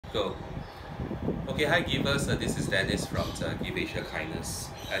Go. Okay, hi givers. This is Dennis from Give Asia Kindness.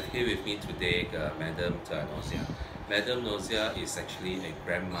 And here with me today, Madam Norsiah. Madam Norsiah is actually a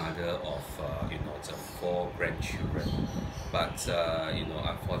grandmother of the four grandchildren. But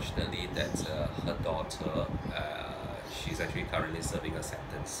unfortunately, that her daughter, she's actually currently serving a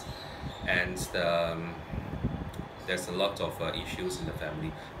sentence, and there's a lot of issues in the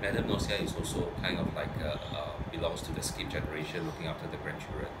family. Madam Nosia is also kind of like belongs to the skip generation, looking after the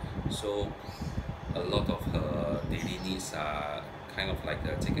grandchildren. So a lot of her daily needs are kind of like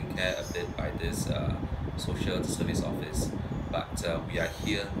taken care a bit by this social service office. But we are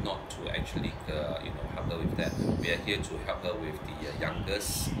here not to actually help her with that. We are here to help her with the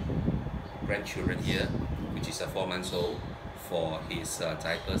youngest grandchildren here, which is a 4 months old, for his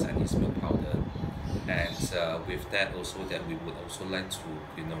diapers and his milk powder. And with that also, that we would also like to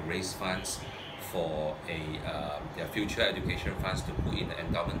raise funds for their future education funds, to put in the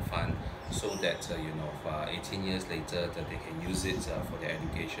endowment fund, so that 18 years later that they can use it for their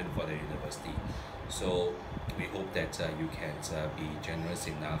education, for their university. So we hope that you can be generous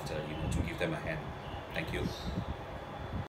enough to give them a hand. Thank you.